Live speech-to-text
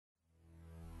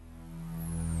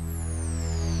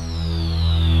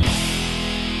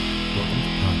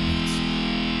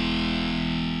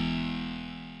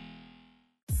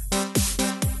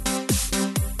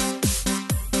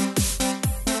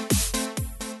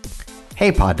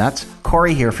Hey Podnuts,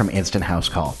 Corey here from Instant House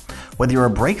Call. Whether you're a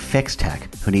break-fix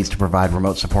tech who needs to provide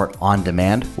remote support on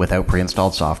demand without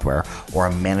pre-installed software, or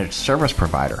a managed service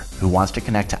provider who wants to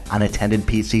connect to unattended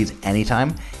PCs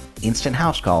anytime, Instant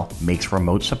House Call makes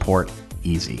remote support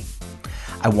easy.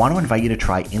 I want to invite you to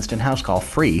try Instant House Call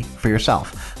free for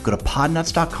yourself. Go to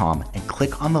podnuts.com and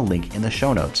click on the link in the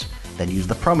show notes. Then use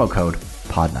the promo code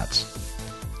PODNUTS.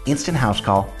 Instant House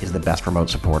Call is the best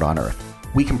remote support on earth.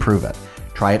 We can prove it.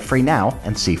 Try it free now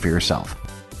and see for yourself.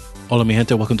 Hola mi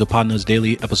gente, welcome to Podnuts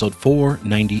Daily, episode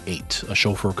 498, a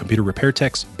show for computer repair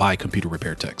techs by computer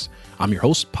repair techs. I'm your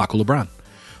host, Paco LeBron.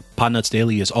 Podnuts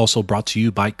Daily is also brought to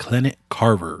you by Clinet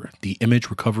Carver, the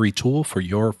image recovery tool for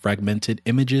your fragmented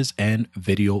images and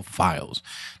video files.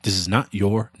 This is not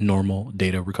your normal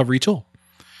data recovery tool.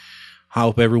 I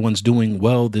hope everyone's doing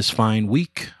well this fine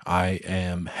week. I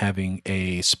am having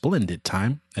a splendid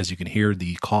time. As you can hear,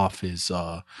 the cough is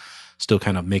still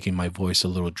kind of making my voice a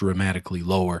little dramatically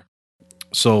lower.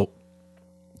 So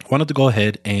I wanted to go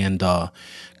ahead and kind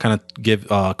of give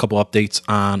a couple updates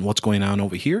on what's going on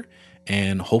over here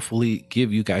and hopefully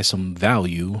give you guys some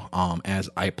value as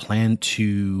I plan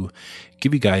to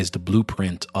give you guys the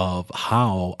blueprint of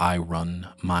how I run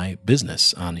my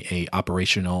business on a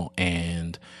operational,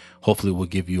 and hopefully we'll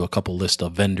give you a couple list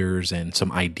of vendors and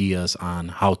some ideas on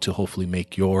how to hopefully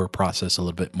make your process a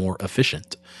little bit more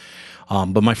efficient.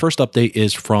 But my first update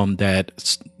is from that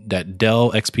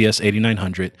Dell XPS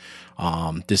 8900.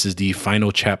 This is the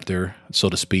final chapter, so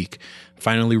to speak.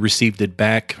 Finally received it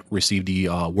back, received the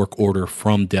work order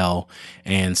from Dell,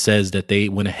 and says that they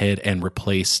went ahead and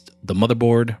replaced the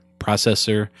motherboard,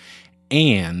 processor,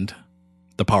 and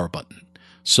the power button.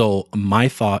 So my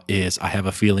thought is I have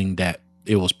a feeling that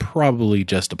it was probably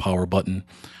just the power button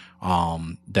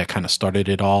that kind of started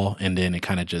it all, and then it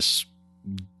kind of just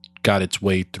got its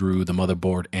way through the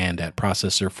motherboard and that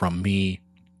processor from me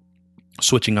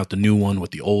switching out the new one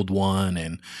with the old one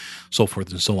and so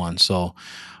forth and so on. So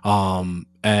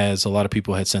as a lot of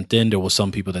people had sent in, there was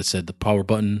some people that said the power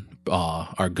button,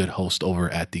 our good host over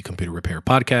at the Computer Repair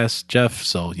Podcast, Jeff.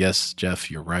 So yes,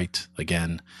 Jeff, you're right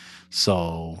again.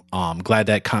 So glad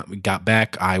that got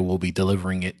back. I will be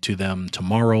delivering it to them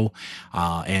tomorrow,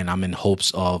 and I'm in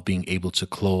hopes of being able to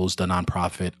close the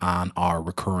nonprofit on our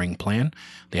recurring plan.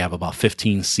 They have about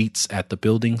 15 seats at the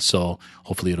building, so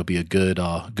hopefully it'll be a good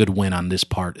win on this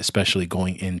part, especially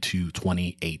going into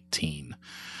 2018.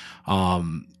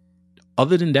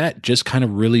 Other than that, just kind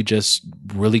of really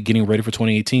getting ready for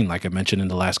 2018. Like I mentioned in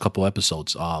the last couple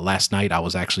episodes, last night I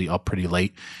was actually up pretty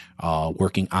late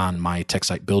working on my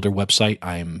TechSite Builder website.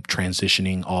 I'm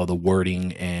transitioning all the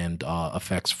wording and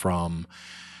effects from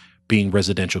being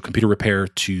residential computer repair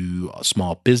to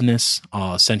small business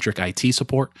centric IT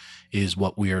support is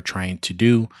what we are trying to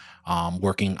do.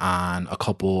 Working on a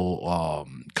couple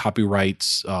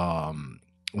copyrights.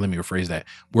 Let me rephrase that.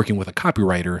 Working with a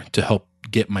copywriter to help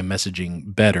get my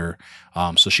messaging better.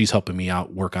 So she's helping me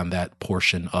out work on that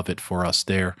portion of it for us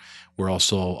there. We're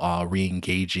also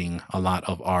re-engaging a lot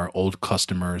of our old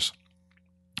customers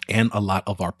and a lot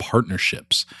of our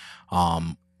partnerships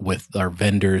with our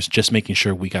vendors, just making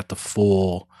sure we got the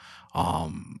full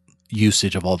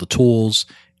usage of all the tools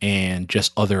and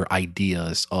just other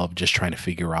ideas of just trying to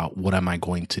figure out what am I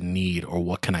going to need or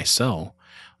what can I sell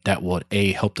that would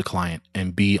A, help the client,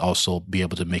 and B, also be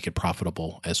able to make it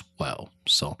profitable as well.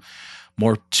 So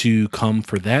more to come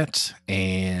for that.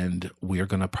 And we are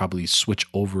going to probably switch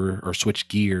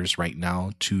gears right now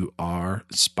to our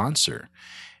sponsor.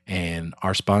 And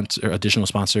our additional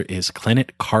sponsor is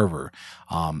Clinet Carver.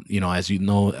 As you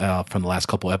know, from the last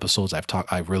couple episodes,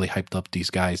 I've really hyped up these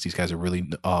guys. These guys are really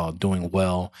doing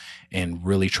well and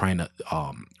really trying to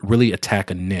really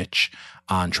attack a niche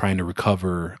on trying to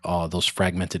recover those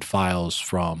fragmented files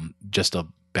from just a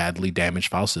badly damaged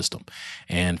file system.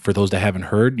 And for those that haven't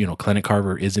heard, Clinet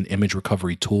Carver is an image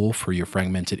recovery tool for your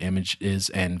fragmented images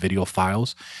and video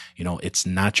files. It's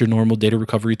not your normal data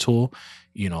recovery tool.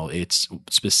 It's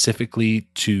specifically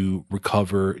to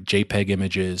recover JPEG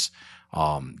images,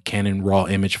 Canon RAW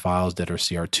image files that are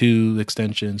CR2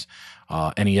 extensions,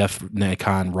 NEF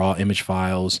Nikon RAW image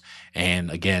files.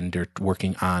 And again, they're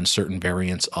working on certain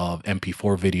variants of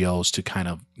MP4 videos to kind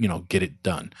of, get it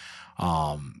done.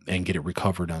 And get it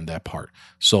recovered on that part.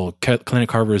 So Clinet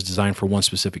Carver is designed for one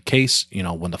specific case.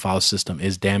 When the file system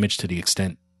is damaged to the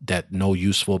extent that no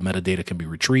useful metadata can be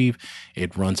retrieved,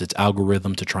 it runs its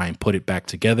algorithm to try and put it back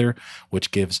together, which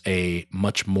gives a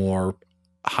much more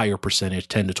higher percentage,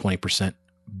 10 to 20%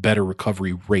 better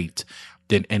recovery rate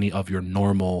than any of your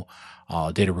normal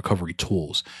data recovery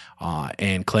tools.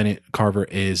 And Planet Carver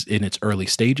is in its early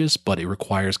stages, but it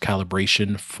requires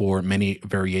calibration for many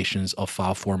variations of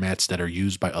file formats that are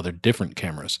used by other different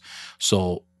cameras.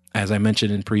 So as I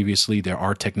mentioned previously, there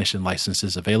are technician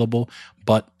licenses available,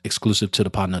 but exclusive to the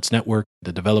Podnuts network.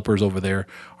 The developers over there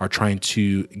are trying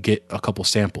to get a couple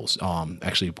samples,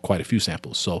 actually quite a few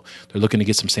samples. So they're looking to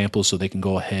get some samples so they can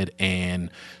go ahead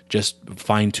and just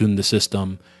fine tune the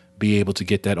system, be able to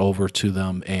get that over to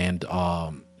them, and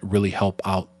really help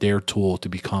out their tool to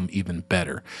become even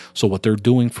better. So what they're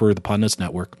doing for the Podnuts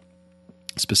network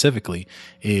specifically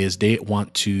is they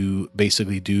want to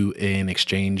basically do an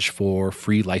exchange for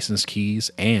free license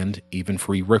keys and even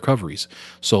free recoveries.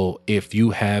 So if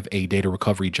you have a data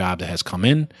recovery job that has come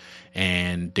in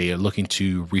and they are looking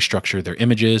to restructure their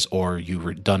images, or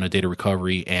you've done a data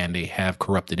recovery and they have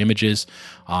corrupted images,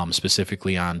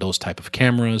 specifically on those type of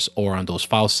cameras or on those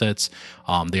file sets,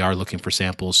 they are looking for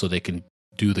samples so they can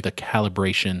do the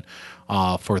calibration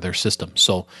for their system.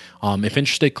 So if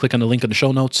interested, click on the link in the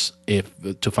show notes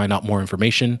to find out more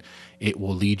information. It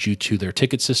will lead you to their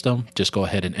ticket system. Just go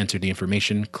ahead and enter the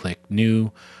information, click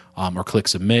new, or click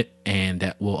submit, and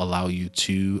that will allow you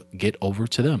to get over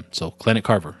to them. So Planet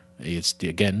Carver is,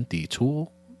 again, the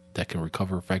tool that can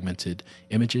recover fragmented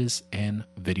images and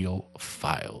video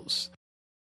files.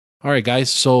 All right, guys.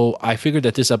 So I figured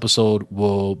that this episode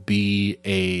will be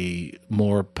a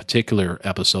more particular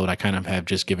episode. I kind of have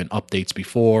just given updates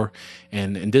before.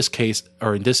 And in this case,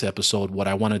 or in this episode, what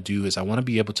I want to do is I want to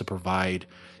be able to provide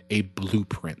a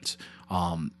blueprint,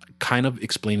 kind of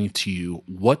explaining to you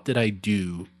what did I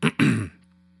do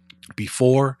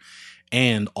before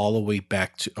and all the way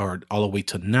back to, or all the way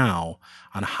to now,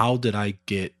 on how did I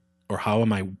get, or how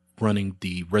am I running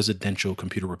the residential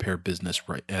computer repair business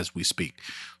right as we speak.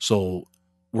 So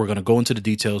we're going to go into the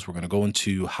details. We're going to go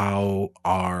into how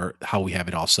we have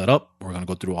it all set up. We're going to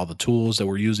go through all the tools that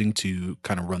we're using to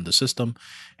kind of run the system,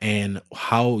 and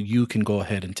how you can go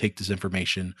ahead and take this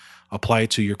information, apply it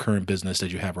to your current business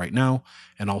that you have right now,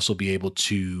 and also be able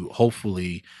to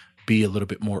hopefully be a little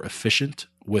bit more efficient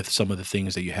with some of the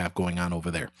things that you have going on over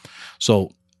there.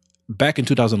 So back in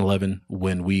 2011,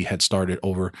 when we had started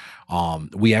over,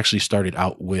 we actually started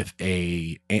out with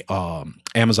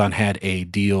Amazon had a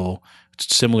deal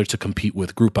similar to compete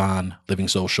with Groupon, Living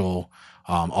Social,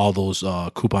 all those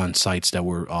coupon sites that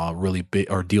were really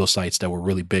big, or deal sites that were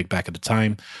really big back at the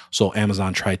time. So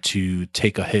Amazon tried to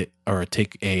take a hit, or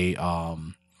take a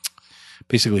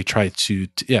basically try to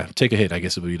take a hit, I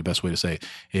guess it would be the best way to say it,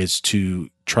 is to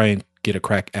try and get a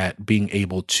crack at being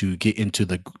able to get into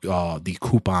the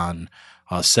coupon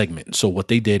segment. So what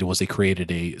they did was they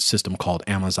created a system called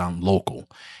Amazon Local.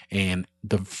 And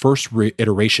the first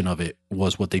iteration of it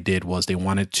was, what they did was they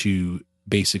wanted to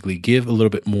basically give a little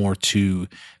bit more to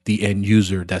the end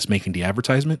user that's making the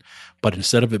advertisement. But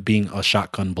instead of it being a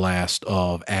shotgun blast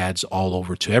of ads all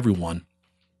over to everyone,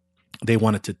 they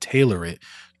wanted to tailor it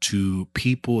to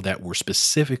people that were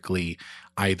specifically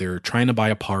either trying to buy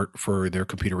a part for their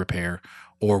computer repair,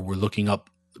 or were looking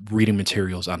up reading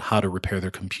materials on how to repair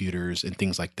their computers and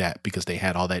things like that, because they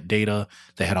had all that data,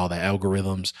 they had all the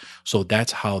algorithms. So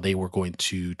that's how they were going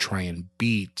to try and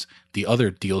beat the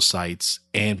other deal sites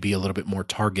and be a little bit more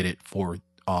targeted for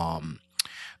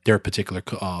their particular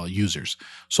users.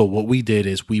 So what we did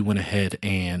is we went ahead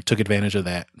and took advantage of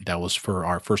that. That was for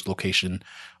our first location,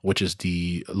 which is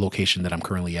the location that I'm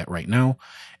currently at right now.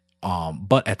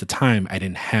 But at the time, I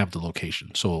didn't have the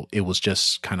location. So it was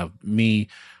just kind of me,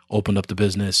 opened up the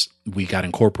business. We got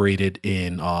incorporated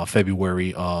in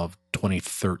February of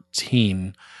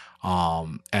 2013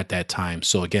 at that time.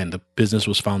 So again, the business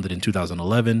was founded in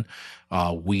 2011.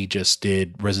 We just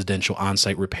did residential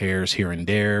on-site repairs here and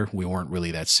there. We weren't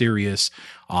really that serious.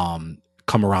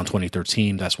 Come around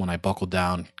 2013, that's when I buckled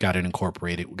down, got it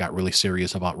incorporated, got really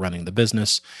serious about running the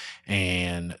business.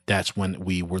 And that's when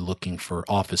we were looking for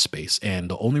office space. And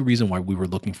the only reason why we were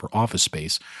looking for office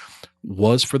space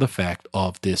was for the fact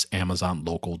of this Amazon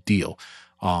Local deal.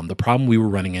 The problem we were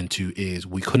running into is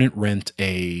we couldn't rent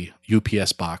a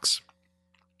UPS box.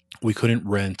 We couldn't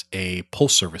rent a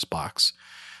post service box,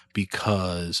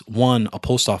 because one, a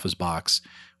post office box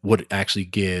would actually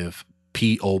give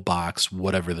P.O. box,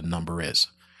 whatever the number is.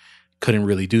 Couldn't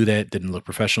really do that. Didn't look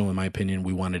professional, in my opinion.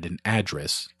 We wanted an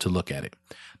address to look at it.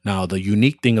 Now, the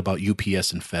unique thing about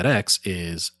UPS and FedEx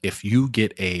is if you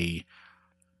get a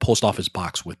post office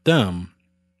box with them,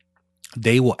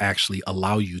 they will actually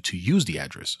allow you to use the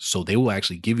address. So they will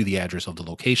actually give you the address of the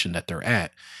location that they're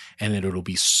at, and then it'll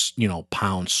be,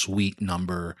 pound suite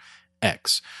number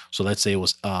X. So let's say it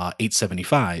was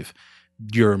 875.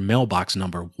 your mailbox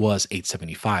number was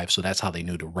 875. So that's how they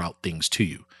knew to route things to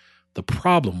you. The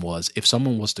problem was if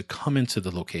someone was to come into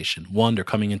the location, one, they're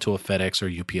coming into a FedEx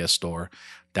or UPS store.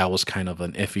 That was kind of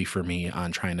an iffy for me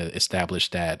on trying to establish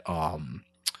that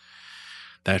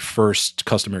that first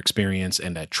customer experience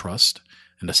and that trust.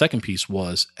 And the second piece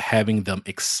was having them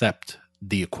accept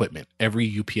the equipment.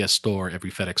 Every UPS store,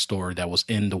 every FedEx store that was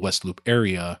in the West Loop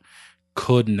area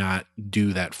could not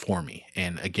do that for me.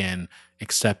 And again,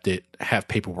 accept it, have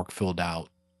paperwork filled out,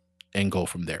 and go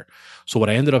from there. So what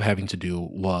I ended up having to do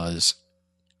was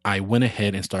I went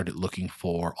ahead and started looking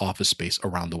for office space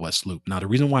around the West Loop. Now, the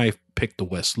reason why I picked the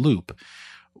West Loop,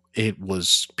 it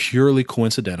was purely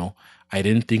coincidental. I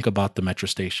didn't think about the metro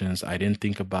stations. I didn't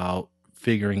think about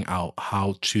figuring out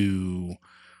how to,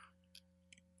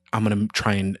 I'm going to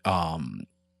try and,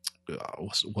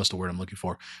 what's the word I'm looking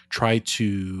for? Try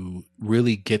to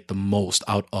really get the most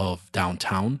out of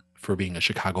downtown for being a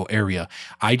Chicago area.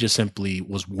 I just simply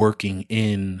was working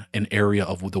in an area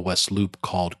of the West Loop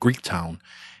called Greektown.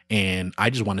 And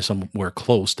I just wanted somewhere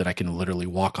close that I can literally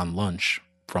walk on lunch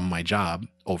from my job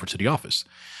over to the office.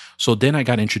 So then I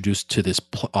got introduced to this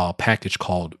package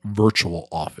called Virtual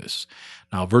Office.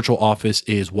 Now, Virtual Office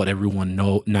is what everyone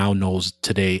now knows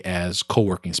today as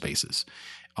co-working spaces.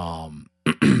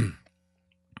 The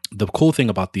cool thing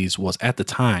about these was at the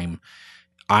time,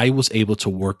 I was able to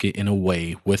work it in a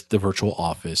way with the Virtual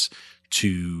Office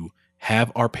to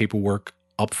have our paperwork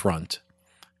up front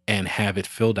and have it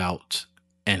filled out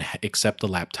and accept the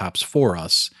laptops for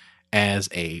us as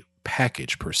a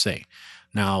package per se.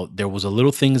 Now, there was a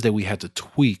little things that we had to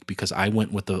tweak because I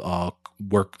went with the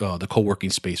co-working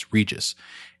space Regus,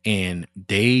 and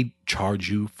they charge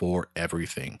you for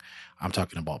everything. I'm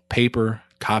talking about paper,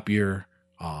 copier,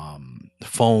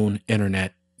 phone,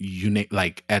 internet,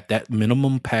 like at that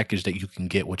minimum package that you can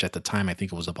get, which at the time I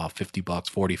think it was about $50,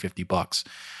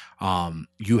 $40, $50.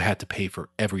 You had to pay for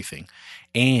everything.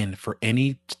 And for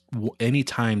any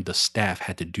time the staff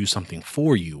had to do something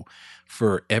for you,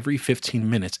 for every 15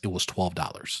 minutes, it was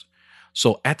 $12.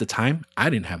 So at the time, I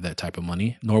didn't have that type of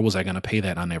money, nor was I going to pay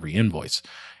that on every invoice.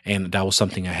 And that was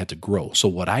something I had to grow. So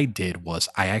what I did was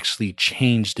I actually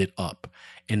changed it up.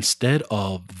 Instead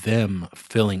of them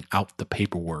filling out the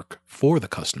paperwork for the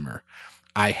customer,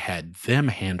 I had them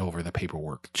hand over the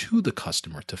paperwork to the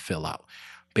customer to fill out.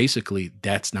 Basically,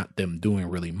 that's not them doing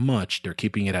really much. They're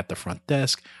keeping it at the front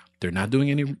desk. They're not doing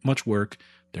any much work.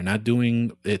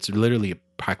 It's literally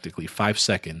practically 5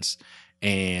 seconds.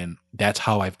 And that's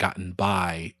how I've gotten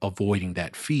by avoiding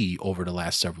that fee over the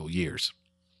last several years.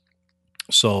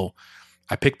 So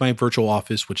I picked my Virtual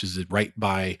Office, which is right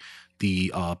by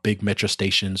the big metro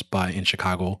stations in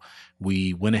Chicago.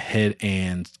 We went ahead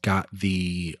and got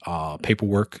the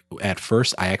paperwork. At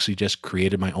first, I actually just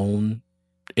created my own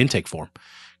intake form.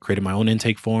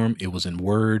 It was in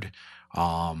Word.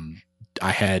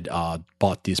 I had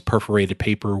bought this perforated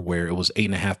paper where it was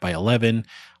 8.5 by 11.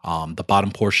 The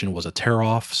bottom portion was a tear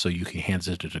off, so you can hand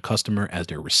it to the customer as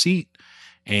their receipt.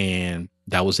 And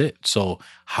that was it. So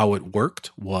how it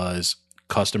worked was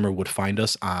customer would find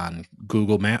us on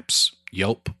Google Maps,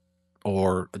 Yelp,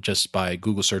 or just by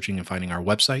Google searching and finding our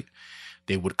website.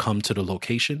 They would come to the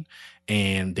location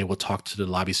and they would talk to the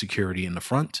lobby security in the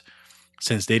front.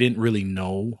 Since they didn't really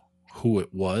know who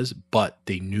it was, but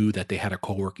they knew that they had a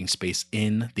co-working space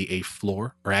in the 8th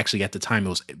floor, or actually at the time it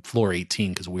was floor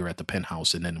 18 because we were at the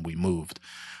penthouse and then we moved.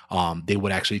 They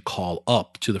would actually call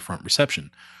up to the front reception.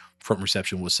 Front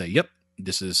reception would say, "Yep,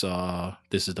 this is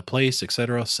the place,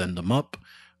 etc." Send them up.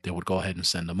 They would go ahead and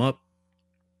send them up,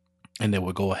 and they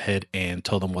would go ahead and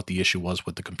tell them what the issue was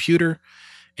with the computer.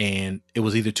 And it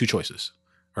was either three choices.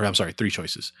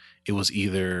 It was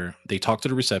either they talked to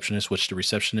the receptionist, which the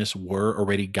receptionists were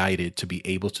already guided to be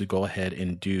able to go ahead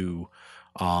and do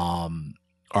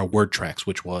our word tracks,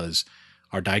 which was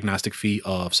our diagnostic fee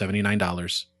of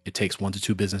 $79. It takes 1 to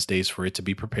 2 business days for it to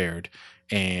be prepared.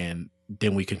 And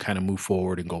then we can kind of move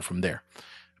forward and go from there.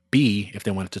 B, if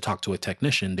they wanted to talk to a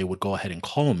technician, they would go ahead and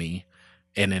call me,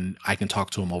 and then I can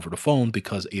talk to them over the phone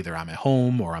because either I'm at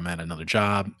home or I'm at another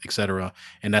job, etc.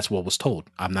 And that's what was told.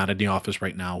 I'm not in the office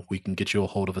right now. We can get you a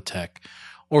hold of a tech.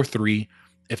 Or 3,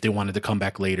 if they wanted to come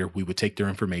back later, we would take their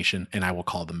information and I will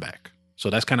call them back. So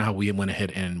that's kind of how we went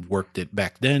ahead and worked it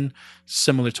back then,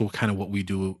 similar to kind of what we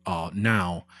do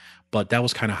now. But that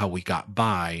was kind of how we got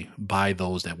by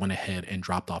those that went ahead and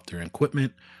dropped off their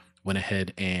equipment, went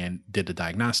ahead and did the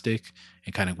diagnostic,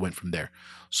 and kind of went from there.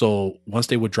 So once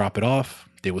they would drop it off,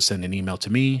 they would send an email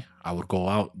to me. I would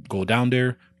go down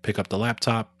there, pick up the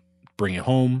laptop, bring it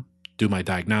home, do my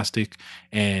diagnostic.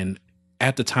 And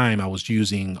at the time I was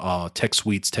using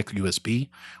TechSuite's Tech USB,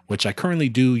 which I currently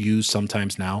do use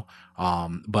sometimes now.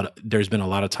 But there's been a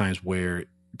lot of times where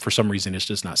for some reason it's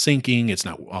just not syncing. It's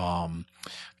not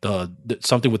the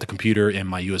something with the computer and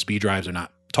my USB drives are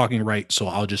not talking right. So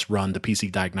I'll just run the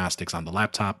PC diagnostics on the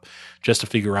laptop just to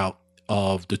figure out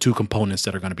of the two components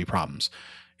that are going to be problems.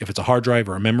 If it's a hard drive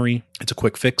or a memory, it's a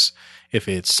quick fix. If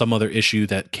it's some other issue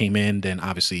that came in, then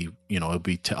obviously, it'll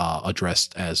be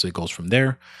addressed as it goes from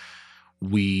there.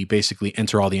 We basically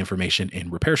enter all the information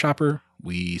in Repair Shopper.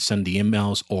 We send the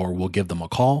emails or we'll give them a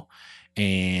call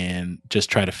and just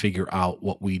try to figure out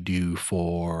what we do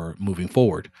for moving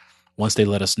forward. Once they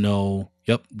let us know,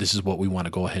 yep, this is what we want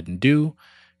to go ahead and do,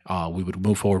 we would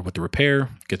move forward with the repair,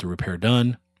 get the repair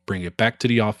done, bring it back to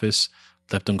the office,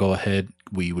 let them go ahead.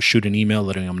 We would shoot an email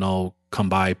letting them know, come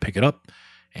by, pick it up.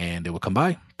 And they would come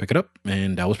by, pick it up.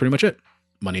 And that was pretty much it.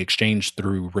 Money exchanged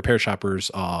through Repair Shopper's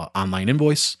online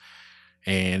invoice.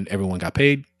 And everyone got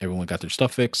paid. Everyone got their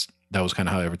stuff fixed. That was kind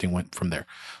of how everything went from there.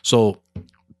 So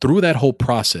through that whole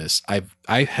process,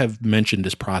 I have mentioned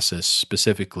this process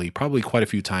specifically probably quite a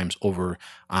few times over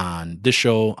on this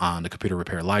show, on the Computer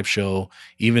Repair Live show,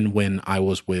 even when I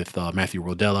was with Matthew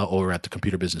Rodella over at the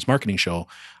Computer Business Marketing Show,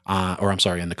 on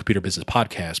the Computer Business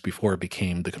Podcast before it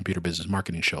became the Computer Business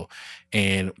Marketing Show.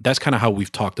 And that's kind of how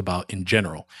we've talked about in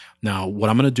general. Now,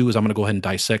 what I'm going to do is I'm going to go ahead and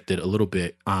dissect it a little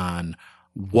bit on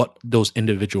what those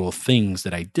individual things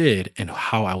that I did and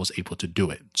how I was able to do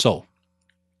it. So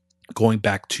going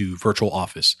back to virtual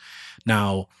office.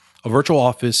 Now, a virtual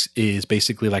office is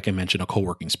basically, like I mentioned, a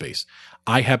co-working space.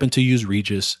 I happen to use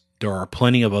Regus. There are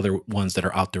plenty of other ones that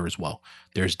are out there as well.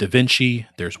 There's DaVinci,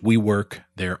 there's WeWork,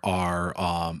 there are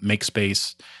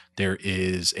MakeSpace, there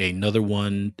is another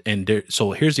one.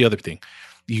 So here's the other thing.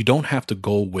 You don't have to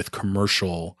go with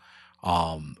commercial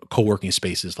co-working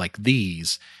spaces like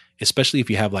these, especially if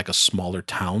you have like a smaller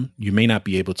town. You may not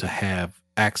be able to have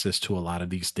access to a lot of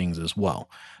these things as well.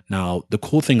 Now, the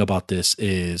cool thing about this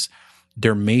is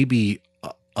there may be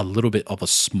a little bit of a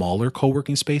smaller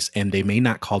co-working space, and they may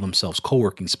not call themselves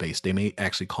co-working space. They may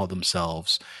actually call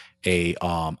themselves a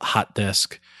hot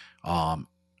desk,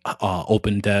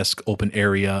 open desk, open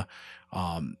area.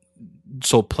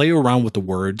 So play around with the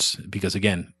words because,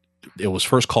 again, it was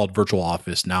first called virtual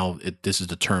office. Now this is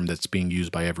the term that's being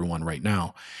used by everyone right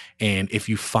now. And if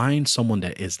you find someone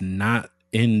that is not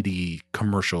in the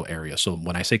commercial area. So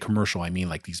when I say commercial, I mean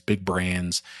like these big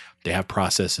brands, they have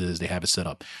processes, they have it set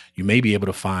up. You may be able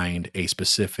to find a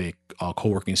specific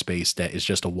co-working space that is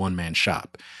just a one-man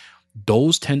shop.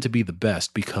 Those tend to be the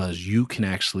best because you can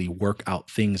actually work out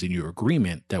things in your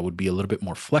agreement that would be a little bit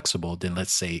more flexible than,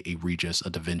 let's say, a Regus, a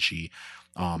DaVinci,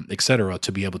 et cetera,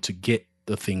 to be able to get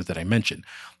the things that I mentioned.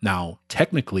 Now,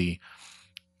 technically,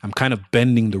 I'm kind of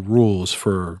bending the rules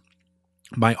for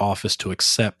my office to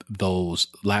accept those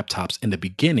laptops in the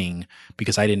beginning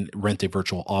because I didn't rent a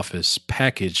virtual office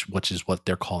package, which is what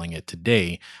they're calling it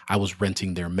today. I was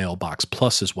renting their Mailbox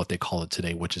Plus is what they call it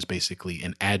today, which is basically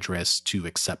an address to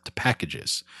accept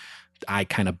packages. I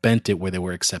kind of bent it where they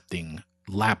were accepting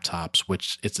laptops,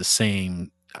 which it's the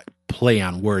same play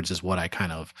on words as what I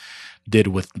kind of did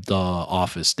with the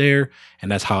office there.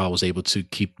 And that's how I was able to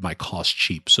keep my costs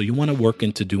cheap. So you want to work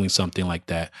into doing something like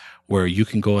that where you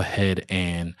can go ahead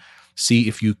and see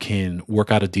if you can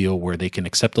work out a deal where they can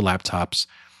accept the laptops,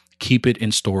 keep it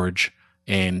in storage,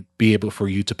 and be able for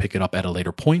you to pick it up at a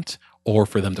later point or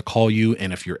for them to call you.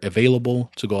 And if you're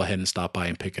available to go ahead and stop by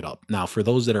and pick it up. Now, for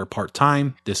those that are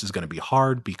part-time, this is going to be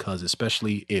hard because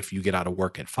especially if you get out of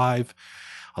work at 5,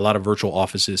 a lot of virtual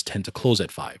offices tend to close at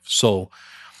 5. So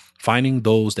finding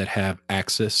those that have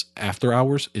access after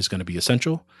hours is going to be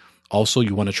essential. Also,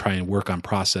 you want to try and work on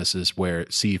processes where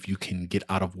see if you can get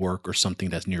out of work or something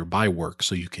that's nearby work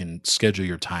so you can schedule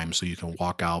your time so you can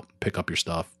walk out, pick up your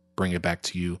stuff, bring it back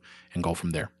to you, and go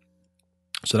from there.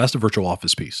 So that's the virtual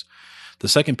office piece. The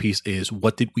second piece is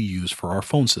what did we use for our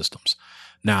phone systems?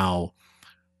 Now,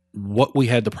 what we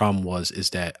had the problem is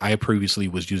that I previously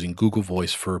was using Google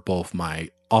Voice for both my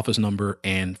office number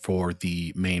and for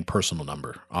the main personal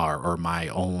number or my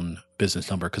own business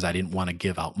number because I didn't want to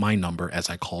give out my number as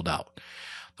I called out.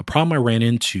 The problem I ran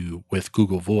into with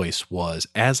Google Voice was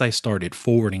as I started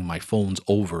forwarding my phones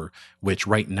over, which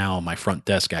right now my front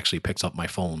desk actually picks up my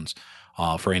phones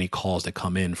for any calls that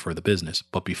come in for the business.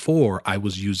 But before I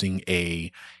was using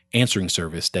a answering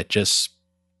service that just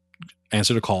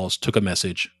answered the calls, took a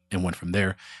message, and went from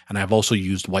there. And I've also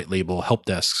used white label help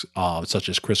desks such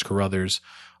as Chris Carruthers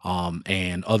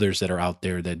and others that are out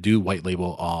there that do white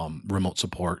label remote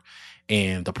support.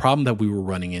 And the problem that we were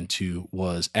running into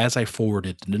was as I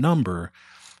forwarded the number,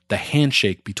 the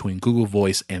handshake between Google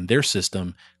Voice and their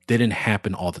system didn't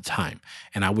happen all the time.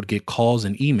 And I would get calls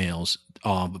and emails,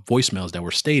 voicemails that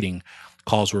were stating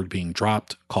calls were being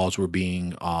dropped, calls were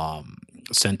being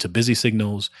sent to busy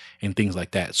signals and things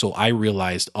like that. So I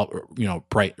realized,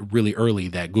 really early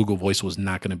that Google Voice was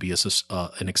not going to be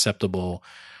an acceptable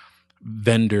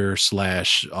vendor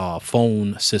slash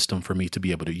phone system for me to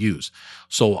be able to use.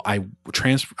 So I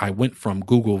went from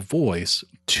Google Voice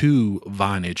to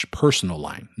Vonage personal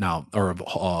line now, or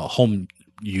home.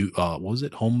 What was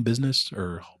it? Home business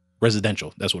or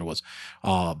residential? That's what it was.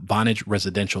 Vonage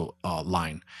residential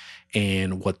line.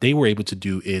 And what they were able to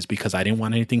do is, because I didn't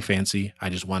want anything fancy, I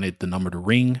just wanted the number to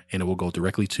ring and it will go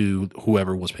directly to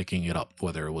whoever was picking it up,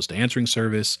 whether it was the answering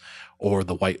service or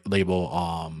the white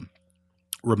label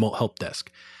remote help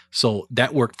desk. So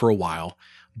that worked for a while.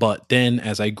 But then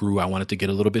as I grew, I wanted to get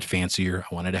a little bit fancier.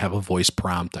 I wanted to have a voice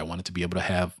prompt. I wanted to be able to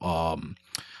have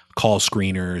call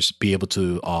screeners, be able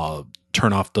to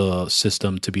turn off the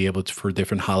system to be able to, for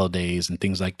different holidays and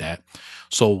things like that.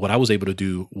 So what I was able to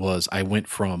do was I went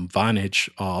from Vonage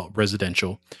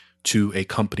residential to a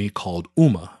company called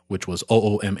Ooma, which was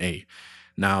OOMA.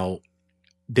 Now,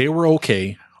 they were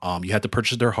okay. You had to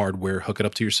purchase their hardware, hook it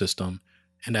up to your system,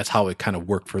 and that's how it kind of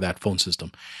worked for that phone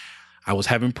system. I was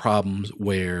having problems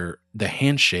where the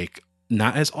handshake,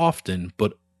 not as often,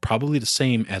 but probably the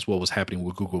same as what was happening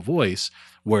with Google Voice,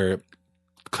 where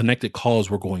connected calls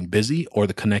were going busy or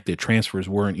the connected transfers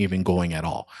weren't even going at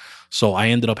all. So I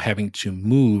ended up having to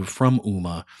move from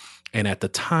Ooma. And at the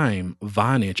time,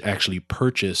 Vonage actually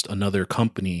purchased another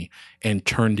company and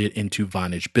turned it into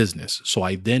Vonage Business. So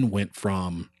I then went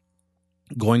from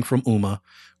going from Ooma,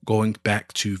 going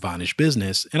back to Vonage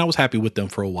Business, and I was happy with them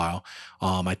for a while.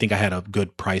 I think I had a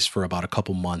good price for about a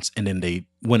couple months, and then they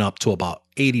went up to about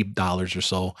 $80 or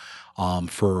so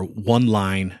for one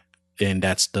line, and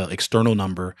that's the external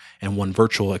number, and one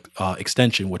virtual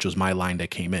extension, which was my line that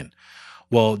came in.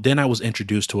 Well, then I was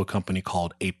introduced to a company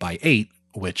called 8x8,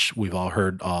 which we've all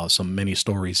heard many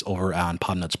stories over on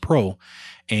Podnuts Pro,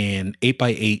 and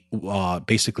 8x8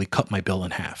 basically cut my bill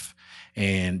in half,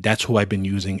 and that's who I've been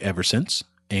using ever since.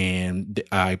 And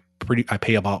I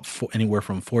pay about anywhere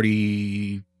from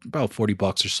 $40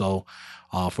 or so,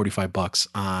 $45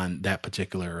 on that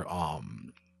particular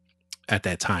at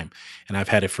that time. And I've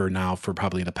had it for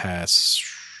probably the past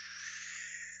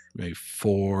maybe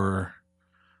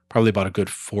probably about a good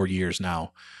 4 years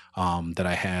now that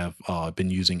I have been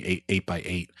using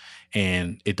 8x8,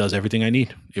 and it does everything I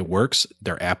need. It works.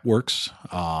 Their app works.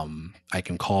 I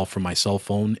can call from my cell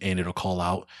phone and it'll call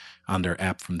out on their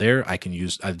app from there. I can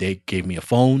use, they gave me a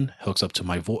phone, hooks up to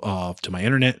my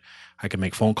internet. I can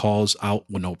make phone calls out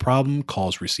with no problem,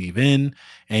 calls receive in,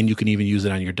 and you can even use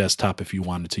it on your desktop if you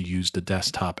wanted to use the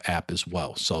desktop app as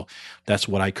well. So that's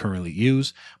what I currently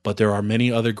use, but there are many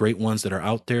other great ones that are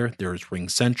out there. There's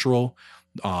RingCentral.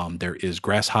 There is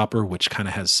Grasshopper, which kind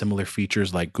of has similar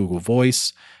features like Google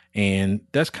Voice. And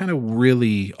that's kind of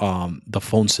really the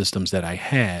phone systems that I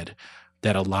had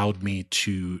that allowed me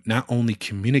to not only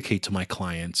communicate to my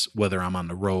clients, whether I'm on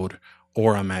the road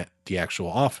or I'm at the actual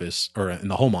office or in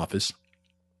the home office,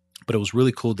 but it was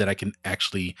really cool that I can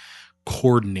actually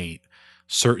coordinate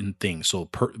certain things. So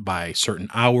by certain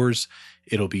hours,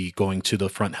 it'll be going to the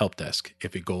front help desk.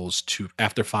 If it goes to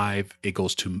after 5, it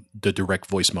goes to the direct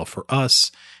voicemail for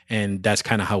us. And that's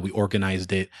kind of how we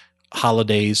organized it.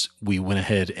 Holidays, we went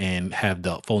ahead and have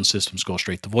the phone systems go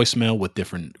straight to voicemail with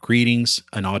different greetings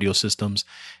and audio systems.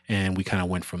 And we kind of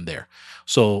went from there.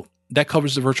 So that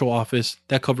covers the virtual office.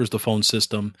 That covers the phone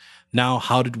system. Now,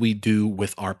 how did we do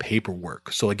with our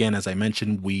paperwork? So again, as I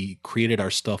mentioned, we created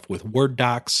our stuff with Word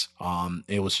docs.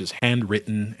 It was just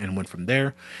handwritten and went from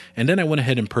there. And then I went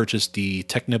ahead and purchased the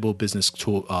Technibble Business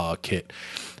Tool Kit.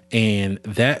 And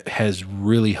that has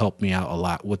really helped me out a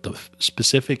lot with the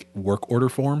specific work order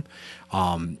form.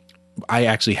 I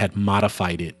actually had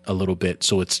modified it a little bit.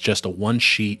 So it's just a one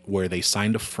sheet where they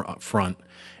sign the front.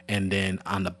 And then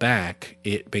on the back,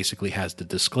 it basically has the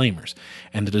disclaimers.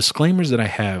 And the disclaimers that I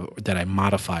have that I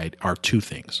modified are two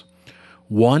things.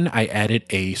 One, I added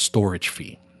a storage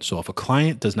fee. So if a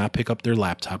client does not pick up their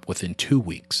laptop within 2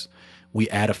 weeks, we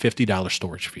add a $50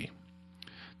 storage fee.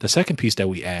 The second piece that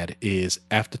we add is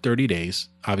after 30 days,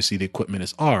 obviously the equipment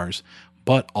is ours,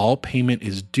 but all payment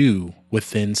is due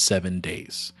within 7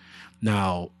 days.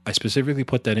 Now, I specifically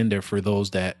put that in there for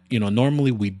those that,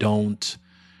 normally we don't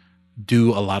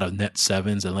do a lot of net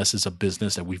sevens unless it's a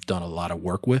business that we've done a lot of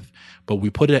work with, but we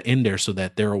put it in there so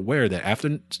that they're aware that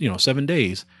after 7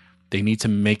 days they need to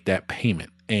make that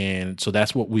payment. And so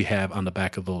that's what we have on the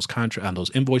back of those on those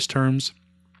invoice terms,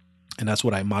 and that's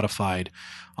what I modified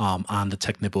on the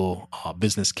Technibble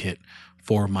business kit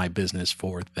for my business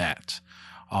for that.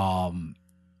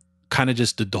 Kind of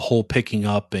just the whole picking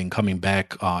up and coming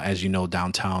back, as you know,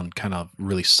 downtown kind of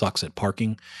really sucks at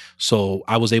parking. So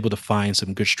I was able to find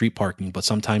some good street parking, but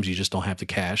sometimes you just don't have the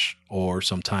cash, or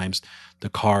sometimes the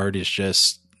card is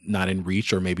just not in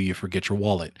reach, or maybe you forget your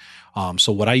wallet.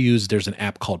 So what I use, there's an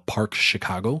app called Park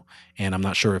Chicago, and I'm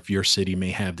not sure if your city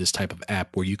may have this type of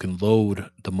app where you can load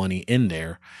the money in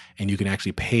there and you can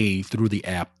actually pay through the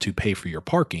app to pay for your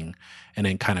parking and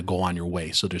then kind of go on your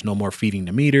way. So there's no more feeding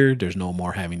the meter. There's no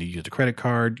more having to use the credit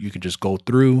card. You can just go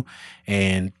through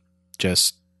and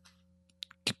just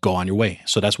go on your way.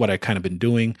 So that's what I kind of been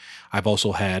doing. I've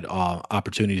also had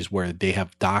opportunities where they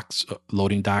have docks,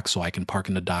 loading docks, so I can park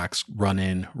in the docks, run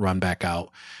in, run back out,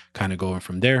 kind of going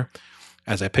from there.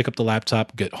 As I pick up the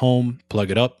laptop, get home, plug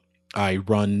it up, I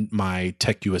run my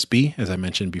Tech USB, as I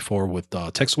mentioned before, with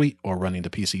Tech Suite, or running the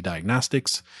PC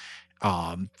Diagnostics.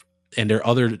 And there are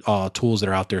other tools that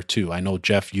are out there too. I know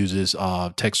Jeff uses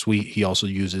Tech Suite. He also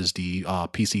uses the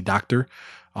PC Doctor.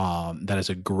 That is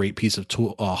a great piece of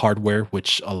tool hardware,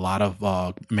 which a lot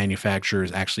of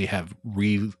manufacturers actually have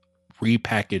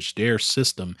repackaged their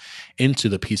system into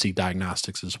the PC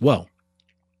Diagnostics as well.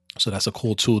 So that's a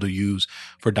cool tool to use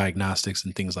for diagnostics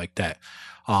and things like that.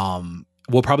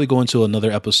 We'll probably go into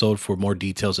another episode for more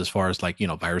details as far as, like, you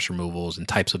know, virus removals and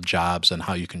types of jobs and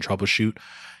how you can troubleshoot.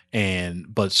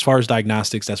 But as far as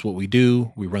diagnostics, that's what we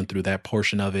do. We run through that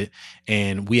portion of it,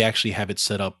 and we actually have it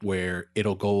set up where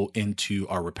it'll go into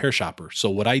our repair shopper. So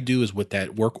what I do is, with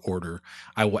that work order,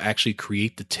 I will actually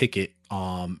create the ticket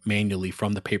manually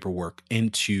from the paperwork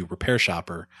into repair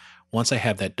shopper. Once I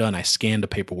have that done, I scan the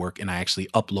paperwork and I actually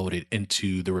upload it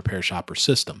into the repair shopper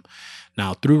system.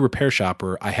 Now, through repair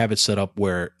shopper, I have it set up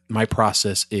where my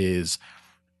process is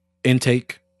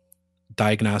intake,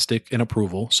 diagnostic, and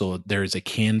approval. So there is a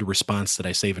canned response that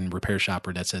I save in repair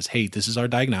shopper that says, hey, this is our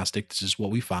diagnostic. This is what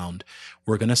we found.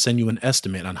 We're going to send you an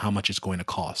estimate on how much it's going to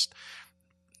cost.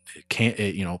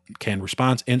 Canned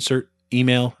response, insert,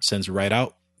 email, sends it right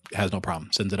out. Has no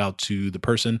problem. Sends it out to the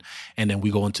person. And then we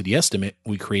go into the estimate.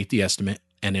 We create the estimate,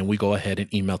 and then we go ahead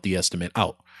and email the estimate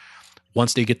out.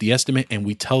 Once they get the estimate, and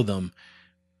we tell them,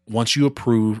 once you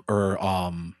approve, or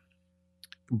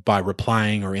by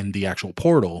replying or in the actual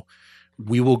portal,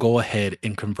 we will go ahead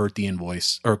and convert the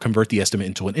invoice, or convert the estimate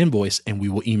into an invoice, and we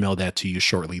will email that to you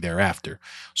shortly thereafter.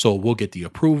 So we'll get the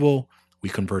approval, we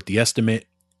convert the estimate,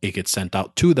 it gets sent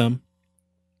out to them.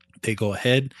 They go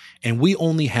ahead, and we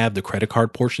only have the credit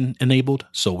card portion enabled.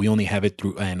 So we only have it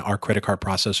through, and our credit card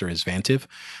processor is Vantiv.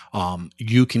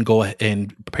 You can go ahead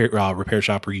and repair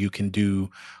shopper. You can do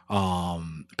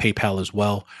PayPal as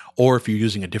well. Or if you're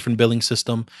using a different billing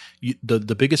system,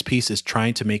 the biggest piece is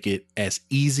trying to make it as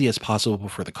easy as possible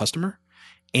for the customer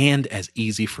and as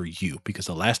easy for you, because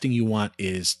the last thing you want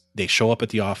is they show up at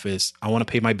the office, I want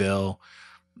to pay my bill,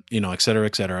 et cetera,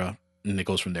 et cetera. And it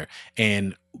goes from there.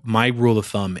 And my rule of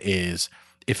thumb is,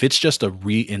 if it's just a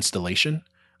reinstallation,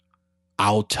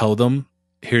 I'll tell them,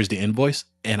 here's the invoice,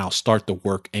 and I'll start the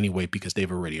work anyway, because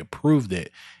they've already approved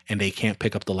it and they can't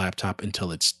pick up the laptop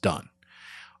until it's done.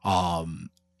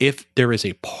 If there is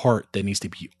a part that needs to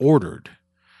be ordered,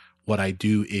 what I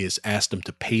do is ask them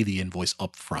to pay the invoice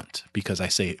up front, because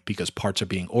parts are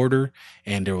being ordered.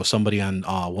 And there was somebody on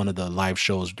one of the live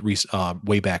shows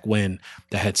way back when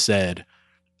that had said,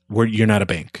 you're not a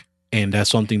bank. And that's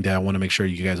something that I want to make sure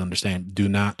you guys understand. Do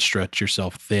not stretch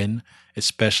yourself thin,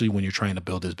 especially when you're trying to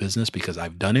build this business, because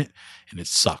I've done it and it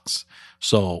sucks.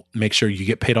 So make sure you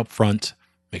get paid up front,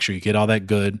 make sure you get all that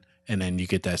good, and then you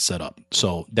get that set up.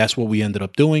 So that's what we ended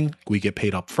up doing. We get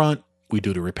paid up front, we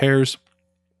do the repairs.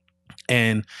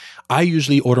 And I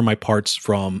usually order my parts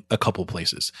from a couple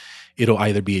places. It'll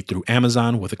either be through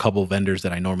Amazon with a couple of vendors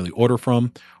that I normally order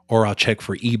from, or I'll check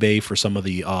for eBay for some of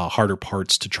the harder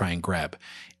parts to try and grab.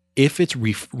 If it's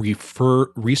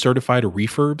recertified or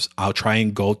refurbs, I'll try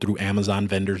and go through Amazon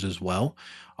vendors as well.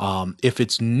 If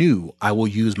it's new, I will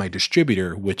use my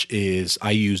distributor, which is,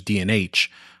 I use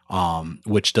D&H,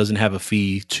 which doesn't have a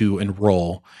fee to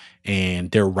enroll. And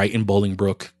they're right in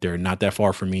Bolingbrook. They're not that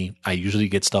far from me. I usually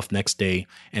get stuff next day.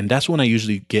 And that's when I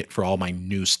usually get for all my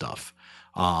new stuff.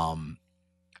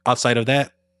 Outside of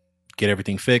that, get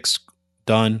everything fixed,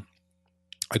 done.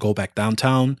 I go back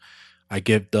downtown. I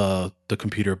give the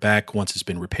computer back once it's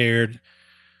been repaired,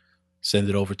 send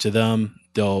it over to them.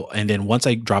 And then once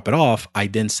I drop it off, I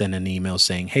then send an email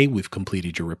saying, hey, we've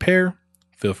completed your repair.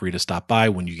 Feel free to stop by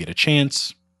when you get a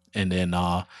chance. And then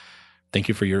thank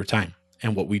you for your time.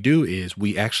 And what we do is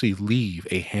we actually leave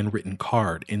a handwritten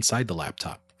card inside the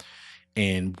laptop,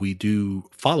 and we do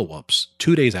follow-ups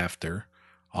 2 days after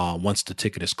once the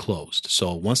ticket is closed.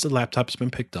 So once the laptop has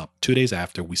been picked up, 2 days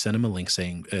after, we send them a link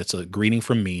saying it's a greeting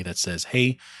from me that says,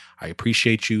 "Hey, I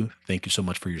appreciate you. Thank you so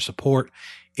much for your support.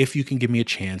 If you can give me a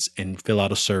chance and fill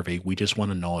out a survey, we just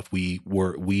want to know if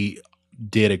we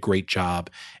did a great job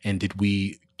and did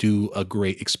we do a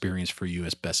great experience for you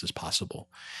as best as possible."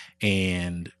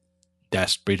 And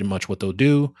that's pretty much what they'll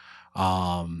do.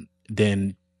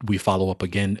 Then we follow up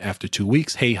again after 2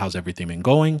 weeks. "Hey, how's everything been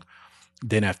going?"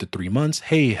 Then after 3 months,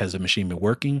 "Hey, has the machine been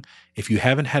working? If you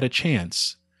haven't had a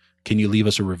chance, can you leave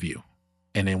us a review?"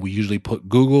 And then we usually put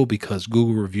Google, because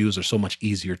Google reviews are so much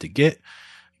easier to get.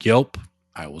 Yelp,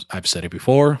 I've said it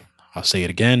before, I'll say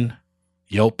it again.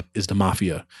 Yelp is the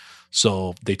mafia.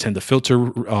 So they tend to filter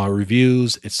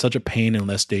reviews. It's such a pain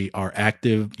unless they are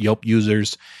active Yelp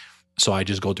users. So I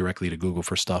just go directly to Google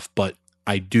for stuff. But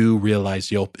I do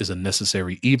realize Yelp is a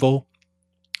necessary evil.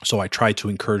 So I try to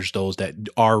encourage those that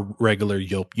are regular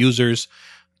Yelp users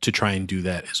to try and do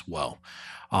that as well.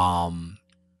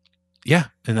 Yeah,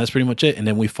 and that's pretty much it. And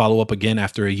then we follow up again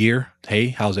after a year. "Hey,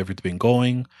 how's everything been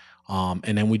going?"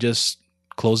 And then we just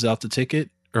close out the ticket.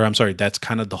 Or I'm sorry, that's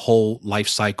kind of the whole life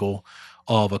cycle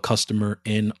of a customer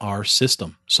in our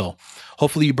system. So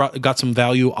hopefully you got some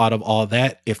value out of all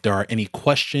that. If there are any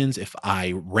questions, if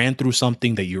I ran through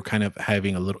something that you're kind of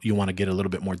having you want to get a little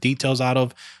bit more details out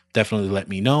of, definitely let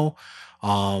me know.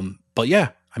 But yeah,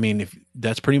 I mean, if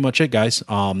that's pretty much it, guys.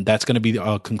 That's going to be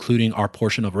concluding our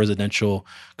portion of Residential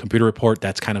Computer Report.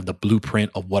 That's kind of the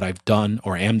blueprint of what I've done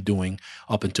or am doing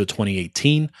up until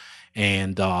 2018.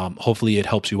 And hopefully it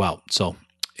helps you out. So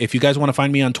if you guys want to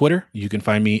find me on Twitter, you can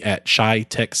find me at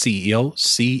ChiteK CEO,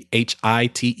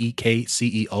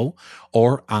 ChiteKCEO,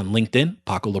 or on LinkedIn,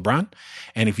 Paco LeBron.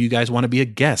 And if you guys want to be a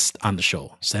guest on the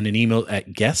show, send an email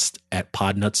at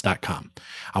guest@podnuts.com.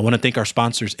 I want to thank our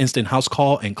sponsors, Instant House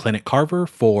Call and Clinic Carver,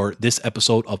 for this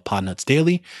episode of Podnuts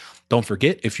Daily. Don't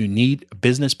forget, if you need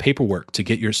business paperwork to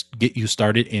get you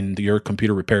started in your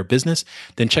computer repair business,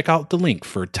 then check out the link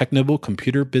for Technical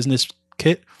Computer Business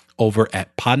Kit over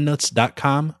at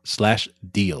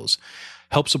podnuts.com/deals.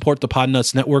 Help support the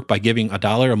Podnuts Network by giving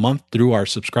 $1 a month through our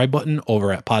subscribe button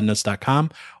over at podnuts.com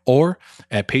or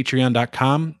at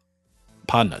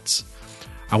patreon.com/podnuts.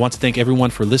 I want to thank everyone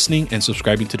for listening and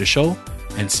subscribing to the show,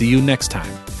 and see you next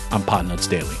time on Podnuts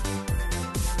Daily.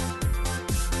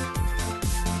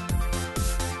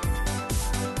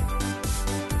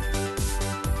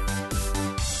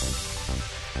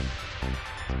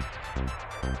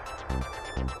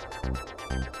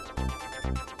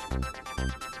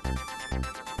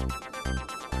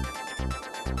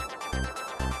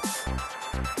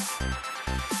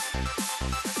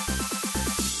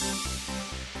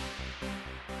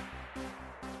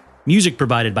 Music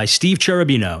provided by Steve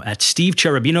Cherubino at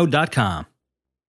stevecherubino.com.